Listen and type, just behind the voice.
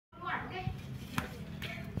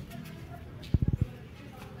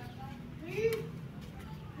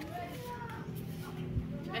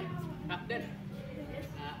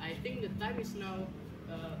is now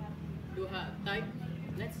duha time.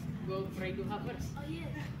 Let's go pray duha first. Oh yeah.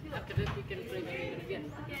 After that we can pray badminton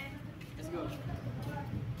again. Okay. Let's go.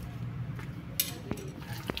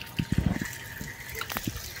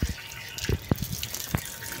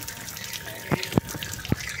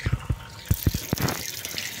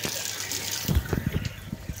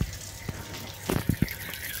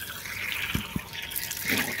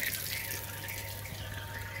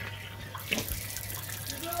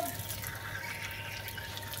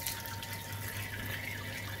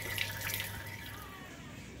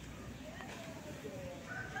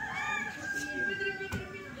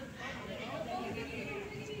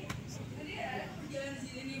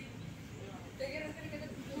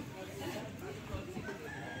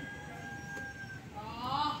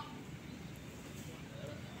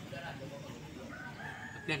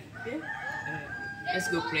 Then, let's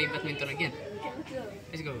go play badminton again.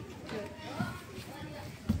 Let's go.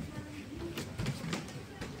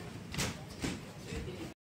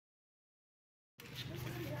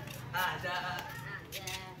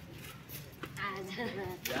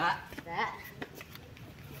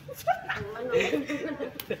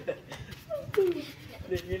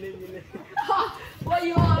 What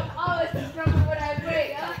you want? Always trouble when I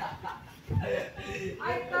pray, huh?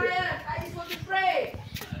 I'm tired. I just want to pray.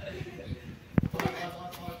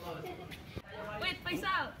 Wait,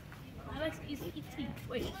 Faishal. Alex is eating.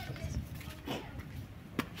 Wait.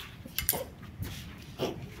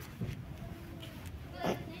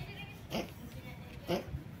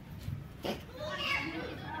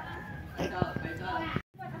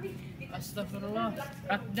 Astaghfirullah,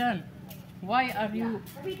 Raghdan. Why are you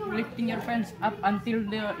lifting your pants up until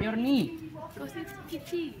your knee? Because it's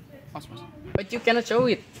itchy. Pause. But you cannot show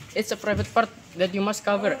it. It's a private part that you must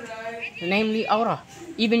cover, namely AWRAH.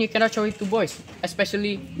 Even you cannot show it to boys,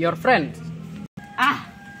 especially your friends. Ah,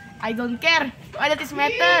 I don't care. Why does it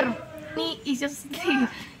matter? Knee is just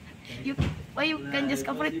why you can just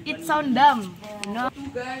cover it? It sound dumb, you know?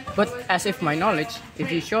 But as if my knowledge,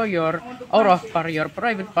 if you show your AWRAH or your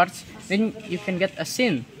private parts, then you can get a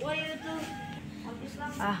sin.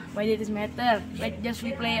 Ah, why does it matter? Like just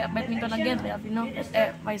we play badminton again, Alvino.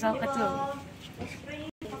 Faishal kecil.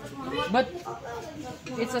 But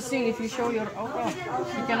it's a sin if you show your AWRAH.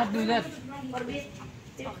 You cannot do that.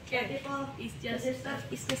 Okay, it's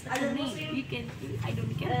just a knee. You can, I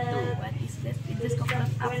don't care too, but it's just covered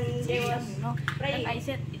up. It's you know. Like I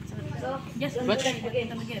said, it's just play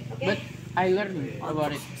badminton again. But I learned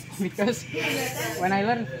about it because when I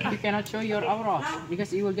learned you cannot show your AWRAH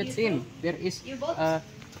because you will get sin. There is a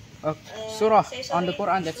surah on the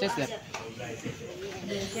Quran that says that.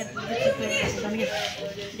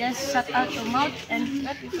 Just shut out your mouth and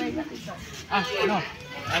let me play badminton. No,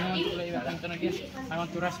 I don't want to play badminton again. I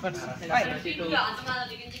want to rest first.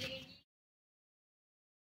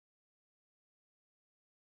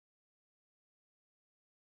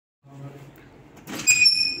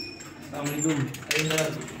 Assalamualaikum.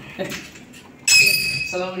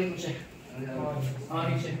 Assalamualaikum, Syekh. How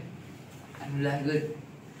are you, Syekh? Alhamdulillah, good.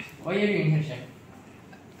 What are you doing here, Syekh?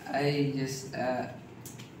 I just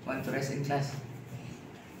want to rest in class.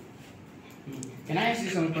 Can I ask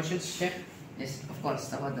you some questions, Syekh? Yes, of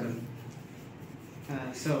course, tafadhal.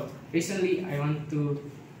 So recently I went to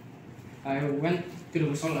the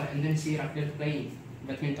musola and then see Raghdan playing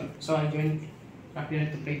badminton. So I joined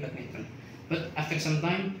Raghdan to play badminton. But after some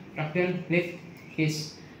time, Raghdan left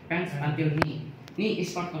his pants until knee. Knee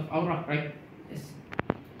is part of AWRAH, right? Yes.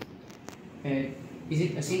 Is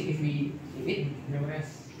it a sin if we do it?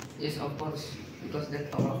 Yes, of course, because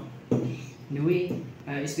that's AWRAH. Do we?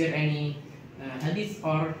 Is there any hadith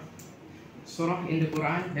or surah in the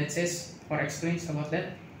Quran that says or explains about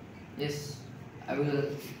that? Yes, I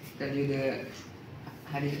will tell you the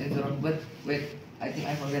hadith and surah, but wait, I think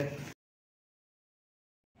I forget.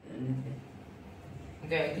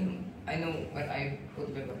 Okay, I think I know where I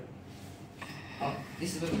put the paper. Oh,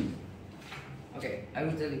 this is the paper. Okay, I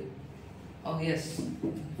will tell you. Oh yes,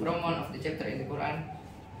 from one of the chapter in the Quran,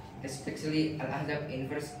 especially Al-Ahzab in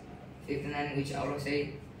verse 59, which Allah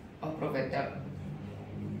say, "Oh Prophet,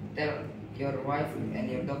 tell your wife and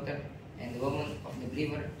your daughter and the woman of the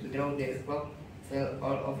believer to draw their cloak fell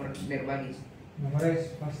all over their bodies.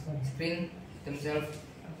 Screen themselves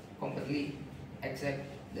completely except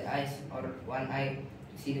the eyes or one eye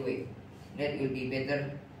to see the way. That will be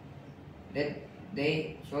better. That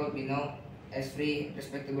they should be known as free,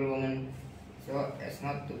 respectable women, so as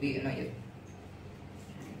not to be annoyed."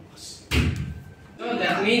 So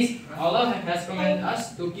that means Allah has commanded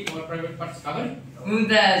us to keep our private parts covered.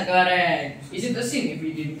 That's correct. Is it a sin if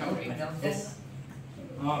we didn't cover it? Yes.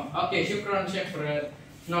 Oh, okay, shukran Sheikh for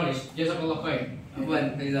knowledge. Jazakallah khair.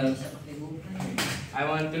 Apaan, Faishal? I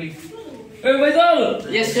want to leave. Hey,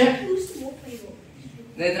 Faishal! Yes, Chef.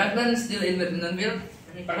 The Raghdan still in badminton field?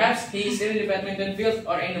 Perhaps he is in the badminton field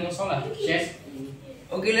or in the musalla, Chef.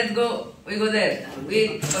 Okay, let's go. We go there.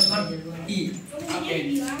 We password E.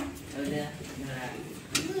 Okay.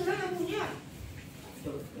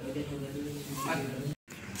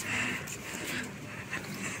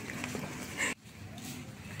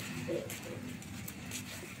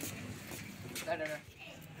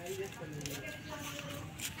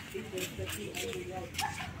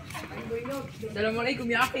 Assalamualaikum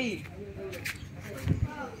ya akhi.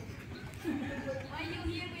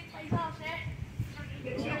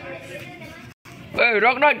 Hey,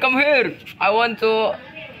 Raghdan, come here. I want to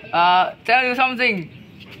tell you something.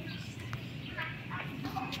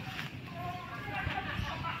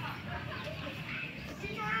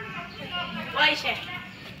 Why, Chef?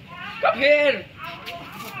 Come here.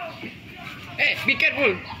 Hey, be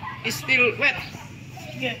careful. It's still wet.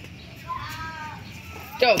 Yeah.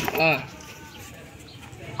 So,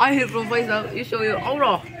 I hear from Faishal, you show your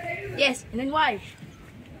AWRAH. Yes, and then why?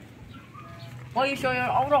 Why you show your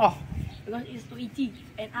AWRAH? Because it's too itchy,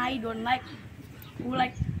 and I don't like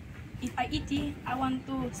if I itchy, I want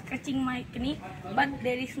to scratching my knee, but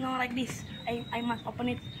there is no like this. I must open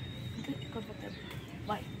it. It's comfortable.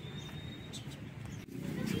 Why?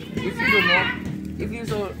 If you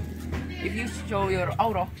don't know, if you show your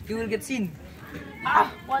AWRAH, you will get seen.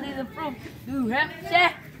 Ah, what is the proof? Do you have,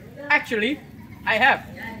 Chef? Actually, I have.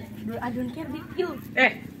 I don't care, big deal.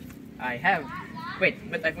 I have. Wait,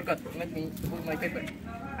 but I forgot. Let me pull my paper.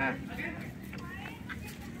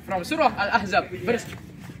 From Surah Al-Ahzab, verse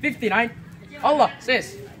 59, Allah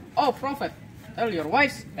says, "O Prophet, tell your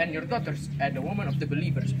wives and your daughters and the women of the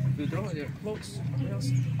believers to draw their clothes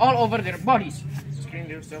all over their bodies, screen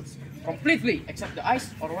themselves completely except the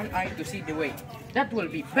eyes or one eye to see the way. That will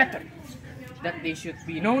be better. That they should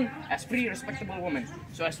be known as free, respectable women,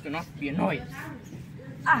 so as to not be annoyed."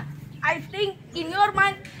 Ah, I think in your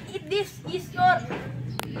mind, this is your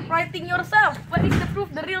writing yourself. What is the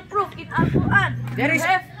proof, the real proof in Al-Quran? There You is,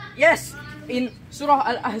 have yes, in Surah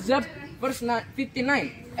Al-Ahzab, verse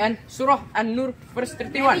 59, and Surah An-Nur, verse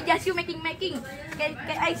maybe 31. just you making. Can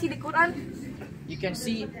I see the Quran? You can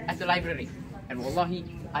see at the library. And wallahi,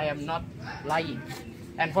 I am not lying.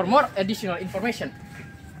 And for more additional information,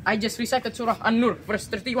 I just recited Surah An-Nur, verse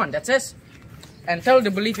 31, that says, "And tell the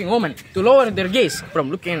believing women to lower their gaze from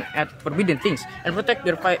looking at forbidden things and protect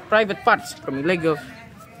their private parts from illegal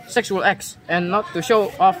sexual acts, and not to show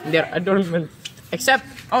off their adornment, except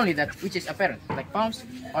only that which is apparent, like palms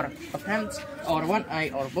or of hands or one eye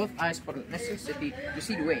or both eyes for necessity to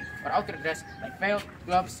see the way, or outer dress like veil,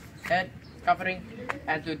 gloves, head covering,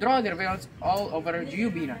 and to draw their veils all over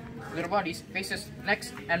juyubina, their bodies, faces,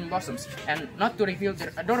 necks, and bosoms, and not to reveal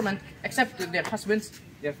their adornment except to their husbands,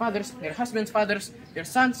 their fathers, their husbands' fathers, their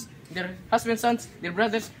sons, their husbands' sons, their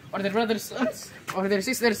brothers, or their brothers' sons, or their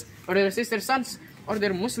sisters' sons, or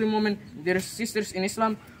their Muslim women, their sisters in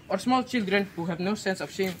Islam, or small children who have no sense of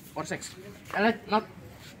shame or sex, and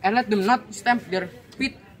let them not stamp their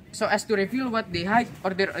feet so as to reveal what they hide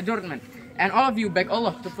or their adornment. And all of you beg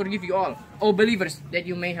Allah to forgive you all, O believers, that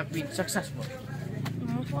you may have been successful."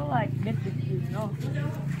 Also like that with you, no?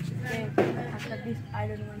 Okay, after this, I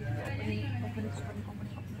don't want to open.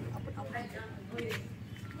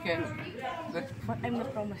 Okay, good. But I'm not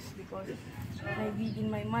promise because maybe in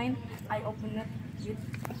my mind I open it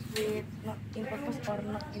with not in purpose or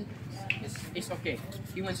not in purpose. It's okay.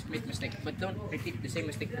 Humans make mistakes, but don't repeat the same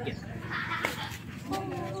mistake again.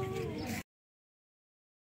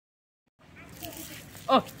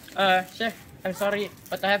 Oh, Chef, I'm sorry,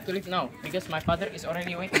 but I have to leave now because my father is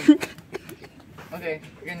already waiting. Okay,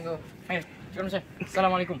 you can go. Hey, Chef.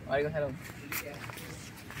 Assalamualaikum. Waalaikumsalam.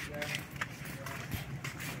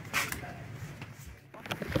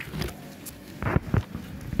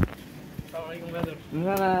 Assalamualaikum, brother.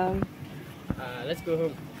 Salam. Let's go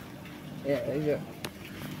home. Yeah,